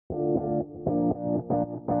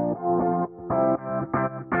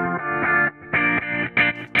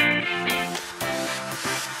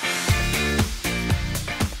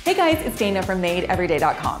guys, it's Dana from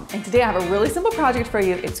MadeEveryday.com, and today I have a really simple project for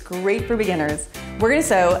you. It's great for beginners. We're gonna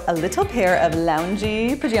sew a little pair of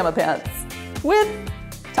loungy pajama pants with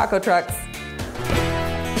taco trucks.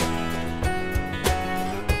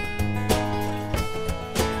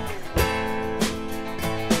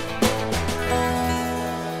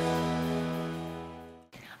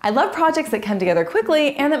 I love projects that come together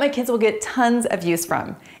quickly and that my kids will get tons of use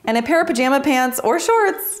from. And a pair of pajama pants or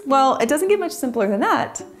shorts, well, it doesn't get much simpler than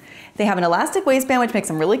that. They have an elastic waistband, which makes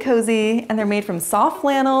them really cozy, and they're made from soft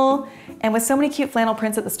flannel. And with so many cute flannel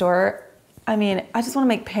prints at the store, I mean, I just want to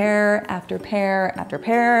make pair after pair after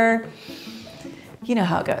pair. You know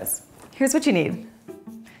how it goes. Here's what you need: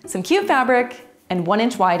 some cute fabric and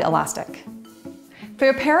 1-inch wide elastic. For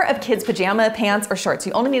a pair of kids' pajama pants or shorts,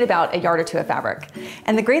 you only need about 1 yard or 2 of fabric.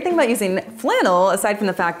 And the great thing about using flannel, aside from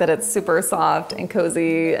the fact that it's super soft and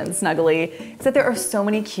cozy and snuggly, is that there are so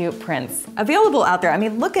many cute prints available out there. I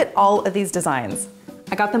mean, look at all of these designs.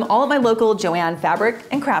 I got them all at my local Joann fabric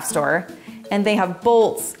and craft store, and they have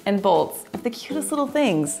bolts and bolts of the cutest little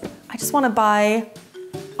things. I just want to buy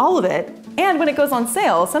all of it. And when it goes on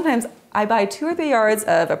sale, sometimes I buy 2 or 3 yards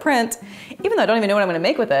of a print, even though I don't even know what I'm gonna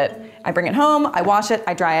make with it. I bring it home, I wash it,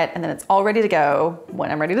 I dry it, and then it's all ready to go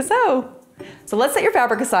when I'm ready to sew. So let's set your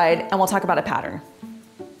fabric aside and we'll talk about a pattern.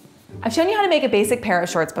 I've shown you how to make a basic pair of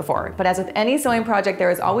shorts before, but as with any sewing project, there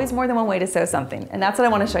is always more than one way to sew something, and that's what I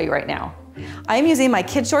want to show you right now. I am using my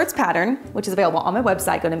kid shorts pattern, which is available on my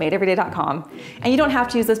website, go to MadeEveryday.com, and you don't have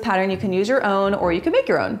to use this pattern, you can use your own or you can make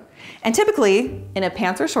your own. And typically, in a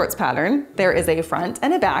pants or shorts pattern, there is a front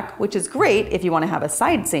and a back, which is great if you want to have a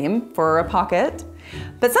side seam for a pocket,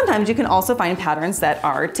 but sometimes you can also find patterns that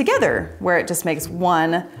are together, where it just makes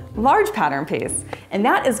one large pattern piece. And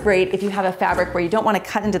that is great if you have a fabric where you don't want to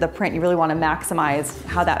cut into the print, you really want to maximize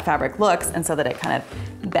how that fabric looks, and so that it kind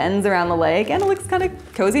of bends around the leg and it looks kind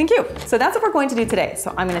of cozy and cute. So that's what we're going to do today.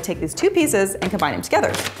 So I'm going to take these 2 pieces and combine them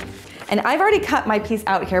together. And I've already cut my piece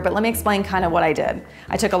out here, but let me explain kind of what I did.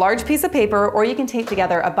 I took a large piece of paper, or you can tape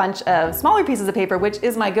together a bunch of smaller pieces of paper, which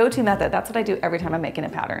is my go-to method. That's what I do every time I'm making a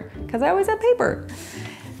pattern, because I always have paper.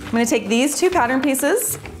 I'm going to take these 2 pattern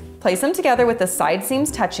pieces, place them together with the side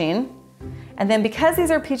seams touching, and then because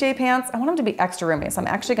these are PJ pants, I want them to be extra roomy, so I'm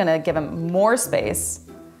actually going to give them more space.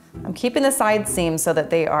 I'm keeping the side seams so that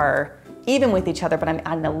they are even with each other, but I'm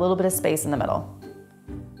adding a little bit of space in the middle.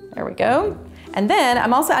 There we go. And then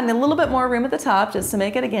I'm also adding a little bit more room at the top just to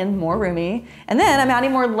make it, again, more roomy. And then I'm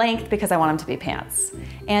adding more length because I want them to be pants.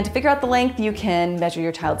 And to figure out the length, you can measure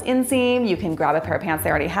your child's inseam, you can grab a pair of pants they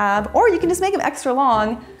already have, or you can just make them extra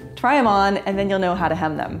long, try them on, and then you'll know how to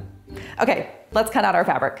hem them. Okay, let's cut out our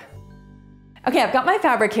fabric. Okay, I've got my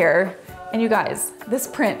fabric here, and you guys, this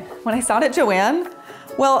print, when I saw it at Joann,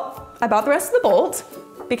 well, I bought the rest of the bolt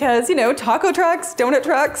because, you know, taco trucks, donut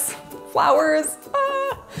trucks, flowers.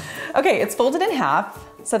 Okay, it's folded in half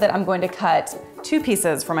so that I'm going to cut 2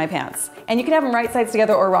 pieces for my pants. And you can have them right sides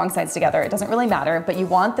together or wrong sides together. It doesn't really matter, but you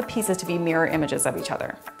want the pieces to be mirror images of each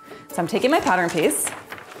other. So I'm taking my pattern piece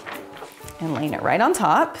and laying it right on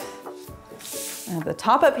top. I have the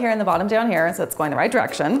top up here and the bottom down here, so it's going the right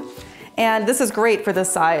direction. And this is great for this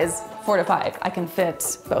size 4 to 5. I can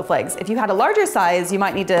fit both legs. If you had a larger size, you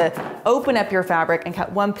might need to open up your fabric and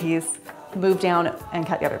cut 1 piece, move down and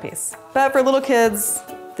cut the other piece. But for little kids,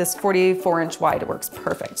 this 44-inch wide works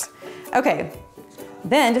perfect. Okay,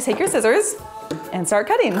 then just take your scissors and start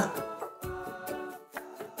cutting.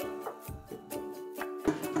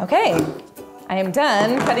 Okay, I am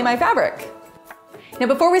done cutting my fabric. Now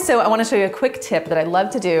before we sew, I want to show you a quick tip that I love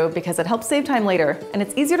to do because it helps save time later, and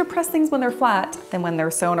it's easier to press things when they're flat than when they're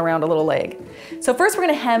sewn around a little leg. So first we're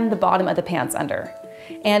going to hem the bottom of the pants under.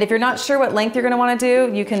 And if you're not sure what length you're going to want to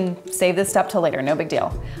do, you can save this step till later, no big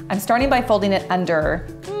deal. I'm starting by folding it under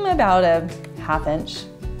about a 1/2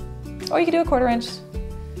 inch, or you could do a 1/4 inch.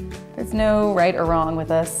 There's no right or wrong with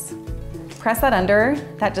this. Press that under.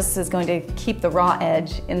 That just is going to keep the raw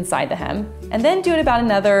edge inside the hem. And then do it about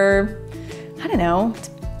another, I don't know,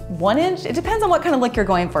 1 inch. It depends on what kind of look you're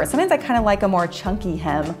going for. Sometimes I kind of like a more chunky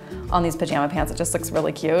hem on these pajama pants. It just looks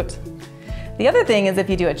really cute. The other thing is if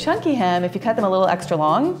you do a chunky hem, if you cut them a little extra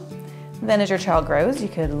long, then as your child grows, you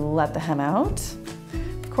could let the hem out.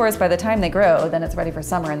 Of course, by the time they grow, then it's ready for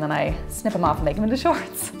summer, and then I snip them off and make them into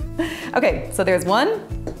shorts. Okay, so there's one.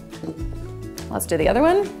 Let's do the other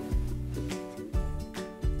one.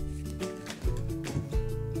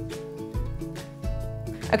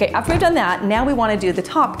 Okay, after we've done that, now we want to do the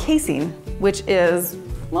top casing, which is,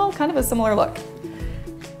 well, kind of a similar look.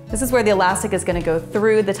 This is where the elastic is going to go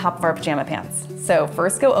through the top of our pajama pants. So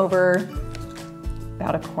first go over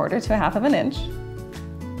about 1/4 to 1/2 of an inch.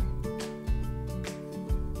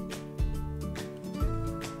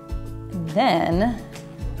 Then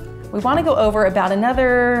we want to go over about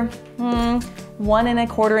another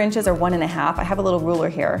 1¼ inches or 1½. I have a little ruler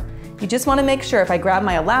here. You just want to make sure if I grab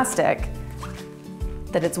my elastic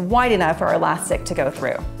that it's wide enough for our elastic to go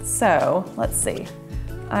through. So let's see.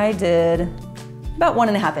 I did about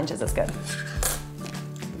 1½ inches is good.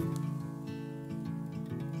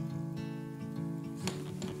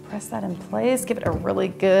 Press that in place, give it a really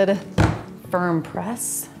good firm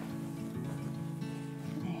press.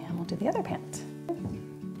 And we'll do the other pant.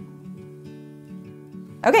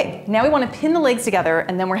 Okay, now we want to pin the legs together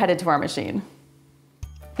and then we're headed to our machine.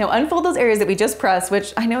 Now unfold those areas that we just pressed,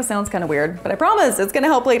 which I know sounds kind of weird, but I promise it's going to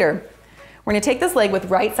help later. We're going to take this leg with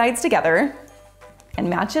right sides together and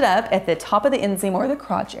match it up at the top of the inseam or the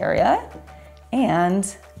crotch area. And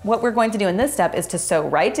what we're going to do in this step is to sew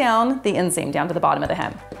right down the inseam down to the bottom of the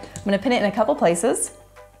hem. I'm going to pin it in a couple places.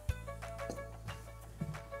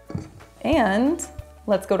 And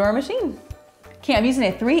let's go to our machine. Okay, I'm using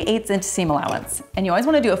a 3/8 inch seam allowance, and you always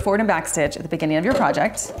want to do a forward and back stitch at the beginning of your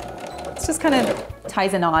project. This just kind of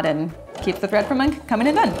ties a knot and keeps the thread from coming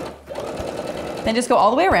undone. Then just go all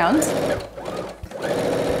the way around.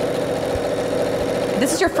 If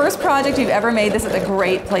this is your first project you've ever made, this is a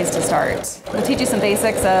great place to start. We'll teach you some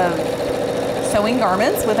basics of sewing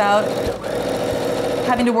garments without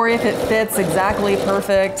having to worry if it fits exactly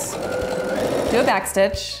perfect. Do a back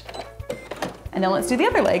stitch, and then let's do the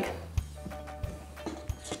other leg.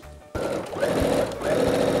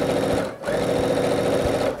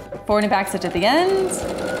 Forward and back stitch at the end.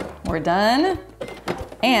 We're done.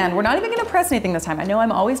 And we're not even gonna press anything this time. I know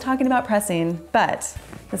I'm always talking about pressing, but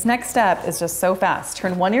this next step is just so fast.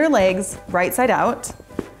 Turn one of your legs right side out,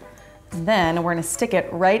 and then we're gonna stick it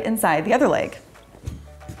right inside the other leg.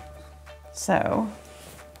 So,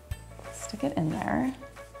 stick it in there.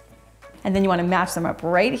 And then you wanna match them up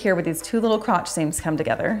right here where these two little crotch seams come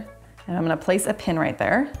together. And I'm gonna place a pin right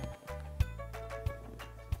there.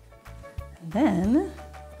 And then,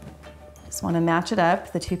 just want to match it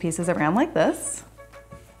up, the two pieces around like this.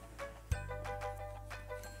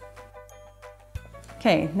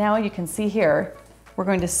 Okay, now you can see here, we're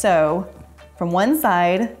going to sew from one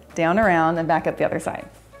side, down around, and back up the other side.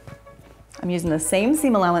 I'm using the same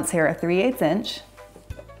seam allowance here, a 3/8 inch.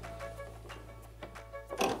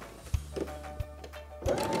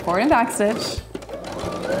 Forward and back stitch.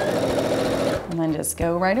 And then just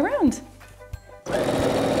go right around.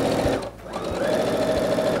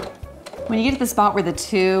 When you get to the spot where the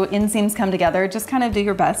two inseams come together, just kind of do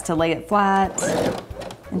your best to lay it flat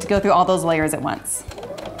and to go through all those layers at once.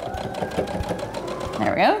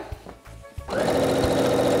 There we go.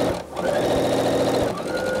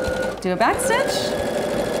 Do a back stitch.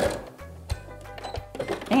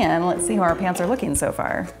 And let's see how our pants are looking so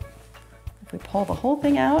far. If we pull the whole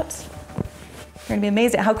thing out, you're gonna be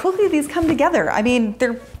amazed at how quickly these come together. I mean,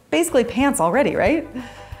 they're basically pants already, right?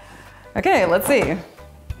 Okay, let's see.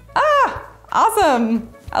 Ah,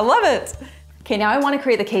 awesome, I love it. Okay, now I want to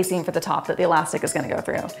create the casing for the top that the elastic is going to go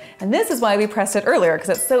through. And this is why we pressed it earlier, because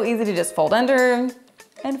it's so easy to just fold under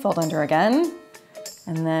and fold under again,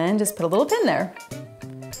 and then just put a little pin there.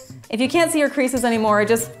 If you can't see your creases anymore,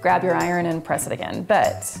 just grab your iron and press it again,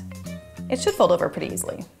 but it should fold over pretty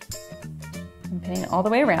easily. I'm pinning it all the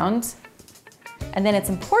way around. And then it's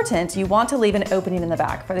important, you want to leave an opening in the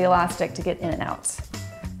back for the elastic to get in and out.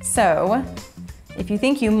 So, if you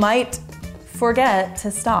think you might forget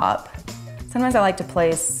to stop, sometimes I like to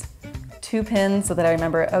place 2 pins so that I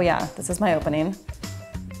remember, oh yeah, this is my opening.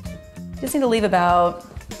 Just need to leave about,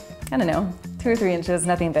 I don't know, 2 or 3 inches,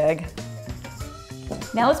 nothing big.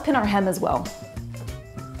 Now let's pin our hem as well.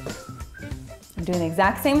 I'm doing the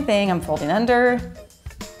exact same thing. I'm folding under,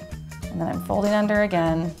 and then I'm folding under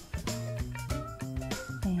again.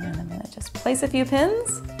 And I'm gonna just place a few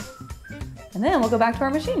pins, and then we'll go back to our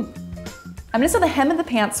machine. I'm gonna sew the hem of the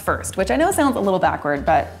pants first, which I know sounds a little backward,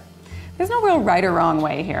 but there's no real right or wrong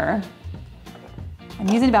way here. I'm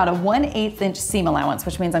using about a 1/8 inch seam allowance,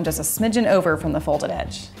 which means I'm just a smidgen over from the folded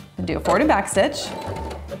edge. I'm gonna do a forward and back stitch,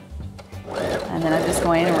 and then I'm just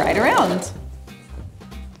going right around.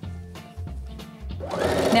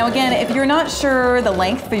 Now again, if you're not sure the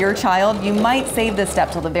length for your child, you might save this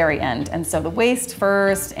step till the very end and sew the waist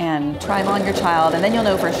first and try them on your child, and then you'll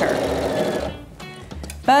know for sure.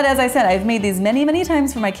 But as I said, I've made these many, many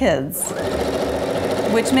times for my kids,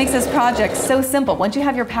 which makes this project so simple. Once you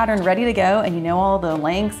have your pattern ready to go and you know all the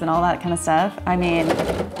lengths and all that kind of stuff, I mean,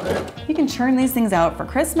 you can churn these things out for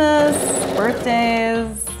Christmas,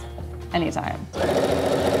 birthdays, anytime.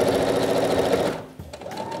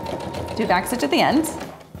 Do a back stitch at the end,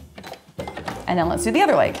 and then let's do the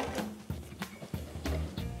other leg.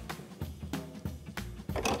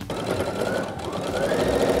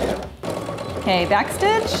 Okay, back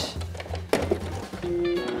stitch.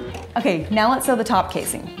 Okay, now let's sew the top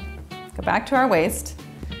casing. Go back to our waist.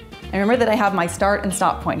 And remember that I have my start and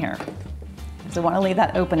stop point here. So I want to leave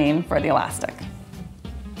that opening for the elastic.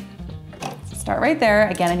 So start right there.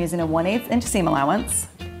 Again, I'm using a 1/8 inch seam allowance.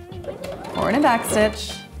 Forward and back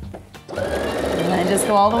stitch. And then just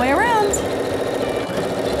go all the way around.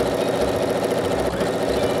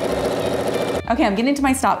 Okay, I'm getting to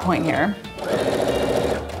my stop point here.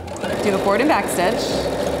 Do a forward and back stitch.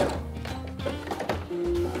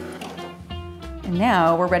 And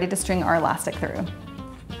now we're ready to string our elastic through.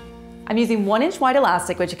 I'm using 1 inch wide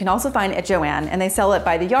elastic, which you can also find at Joann, and they sell it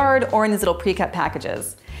by the yard or in these little pre-cut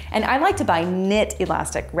packages. And I like to buy knit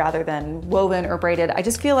elastic rather than woven or braided. I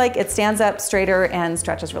just feel like it stands up straighter and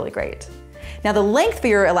stretches really great. Now the length for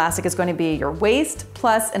your elastic is going to be your waist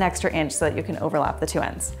plus an extra inch so that you can overlap the two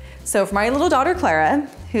ends. So for my little daughter Clara,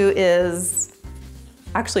 who is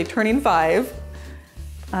actually turning 5,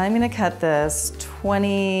 I'm gonna cut this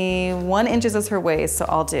 21 inches as her waist, so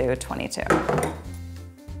I'll do 22.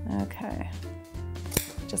 Okay,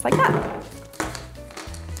 just like that.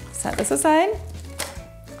 Set this aside.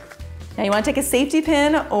 Now you wanna take a safety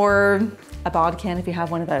pin or a bodkin if you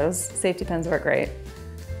have one of those. Safety pins work great.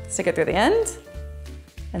 Stick it through the end,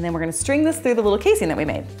 and then we're gonna string this through the little casing that we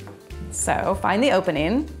made. So find the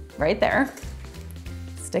opening right there,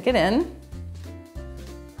 stick it in,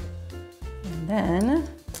 and then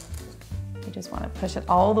you just wanna push it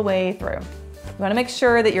all the way through. You wanna make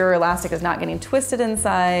sure that your elastic is not getting twisted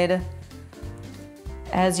inside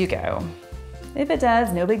as you go. If it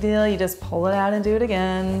does, no big deal, you just pull it out and do it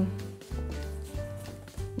again.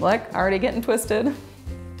 Look, already getting twisted.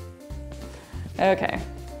 Okay.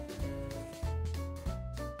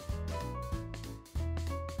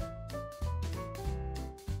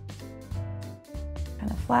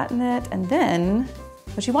 Kind of flatten it, and then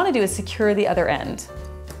what you want to do is secure the other end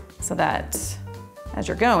so that as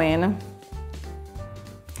you're going,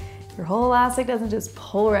 your whole elastic doesn't just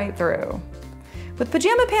pull right through. With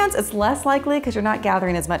pajama pants, it's less likely because you're not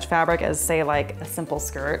gathering as much fabric as, say, like a simple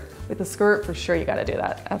skirt. With a skirt, for sure you got to do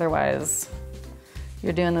that. Otherwise,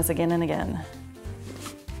 you're doing this again and again.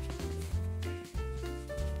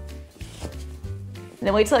 And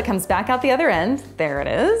then wait till it comes back out the other end. There it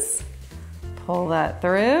is. Pull that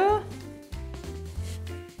through.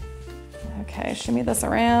 Okay, shimmy this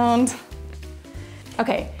around.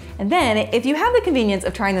 Okay, and then if you have the convenience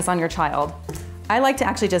of trying this on your child, I like to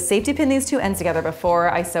actually just safety pin these two ends together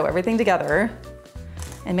before I sew everything together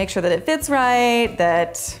and make sure that it fits right,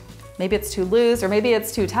 that maybe it's too loose or maybe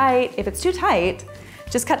it's too tight. If it's too tight,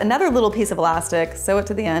 just cut another little piece of elastic, sew it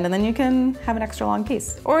to the end, and then you can have an extra long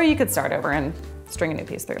piece. Or you could start over and string a new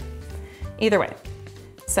piece through. Either way.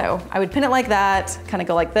 So I would pin it like that, kind of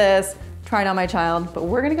go like this, try it on my child, but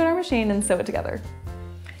we're gonna go to our machine and sew it together.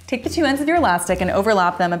 Take the two ends of your elastic and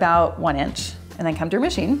overlap them about 1 inch, and then come to your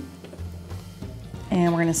machine.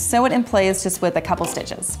 And we're gonna sew it in place just with a couple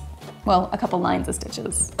stitches. Well, a couple lines of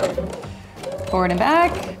stitches. Forward and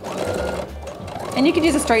back. And you could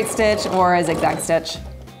use a straight stitch or a zigzag stitch.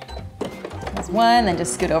 There's one, then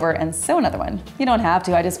just scoot over and sew another one. You don't have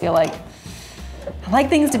to, I just feel like I like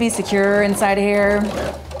things to be secure inside of here.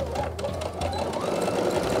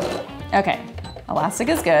 Okay, elastic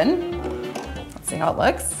is good. Let's see how it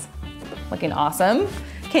looks. Looking awesome.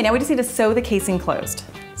 Okay, now we just need to sew the casing closed.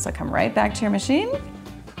 So come right back to your machine,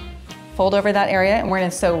 fold over that area, and we're gonna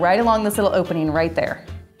sew right along this little opening right there.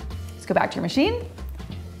 Just go back to your machine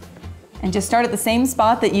and just start at the same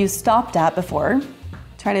spot that you stopped at before.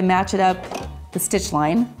 Try to match it up the stitch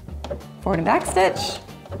line. Forward and back stitch.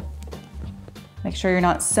 Make sure you're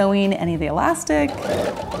not sewing any of the elastic.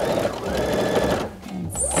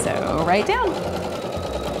 And sew right down.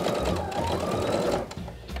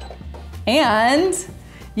 And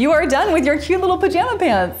you are done with your cute little pajama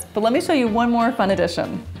pants. But let me show you one more fun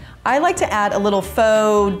addition. I like to add a little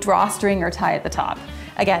faux drawstring or tie at the top.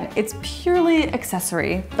 Again, it's purely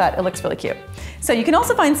accessory, but it looks really cute. So you can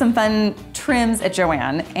also find some fun trims at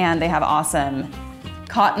Joann, and they have awesome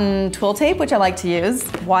cotton twill tape, which I like to use,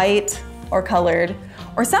 white or colored.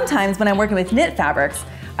 Or sometimes when I'm working with knit fabrics,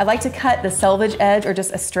 I like to cut the selvage edge or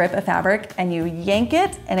just a strip of fabric, and you yank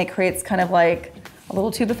it and it creates kind of like a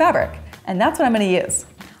little tube of fabric. And that's what I'm gonna use.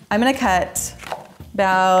 I'm gonna cut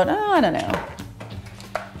about, I don't know,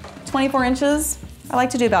 24 inches. I like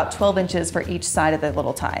to do about 12 inches for each side of the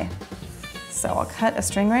little tie. So I'll cut a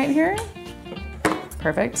string right here.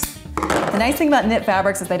 Perfect. The nice thing about knit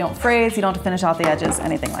fabrics is they don't frays, you don't have to finish off the edges,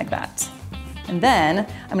 anything like that. And then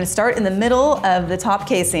I'm gonna start in the middle of the top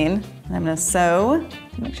casing, and I'm gonna sew,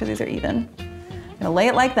 make sure these are even. I'm gonna lay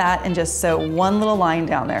it like that and just sew one little line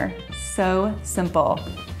down there. So simple.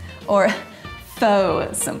 Or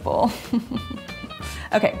faux simple.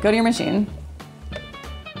 Okay, go to your machine.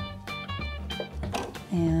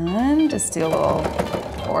 And just do a little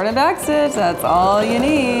forward and back stitch. That's all you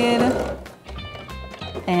need.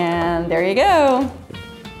 And there you go.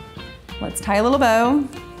 Let's tie a little bow,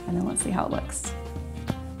 and then let's see how it looks.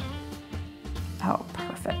 Oh,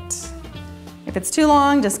 perfect. If it's too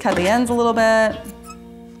long, just cut the ends a little bit.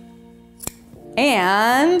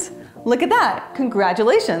 And look at that.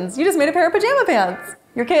 Congratulations. You just made a pair of pajama pants.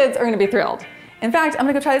 Your kids are gonna be thrilled. In fact, I'm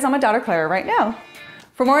gonna go try this on my daughter Clara right now.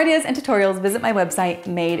 For more ideas and tutorials, visit my website,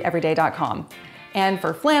 madeeveryday.com. And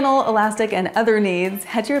for flannel, elastic, and other needs,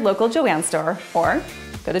 head to your local Joann store or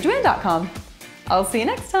go to joann.com. I'll see you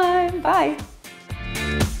next time. Bye.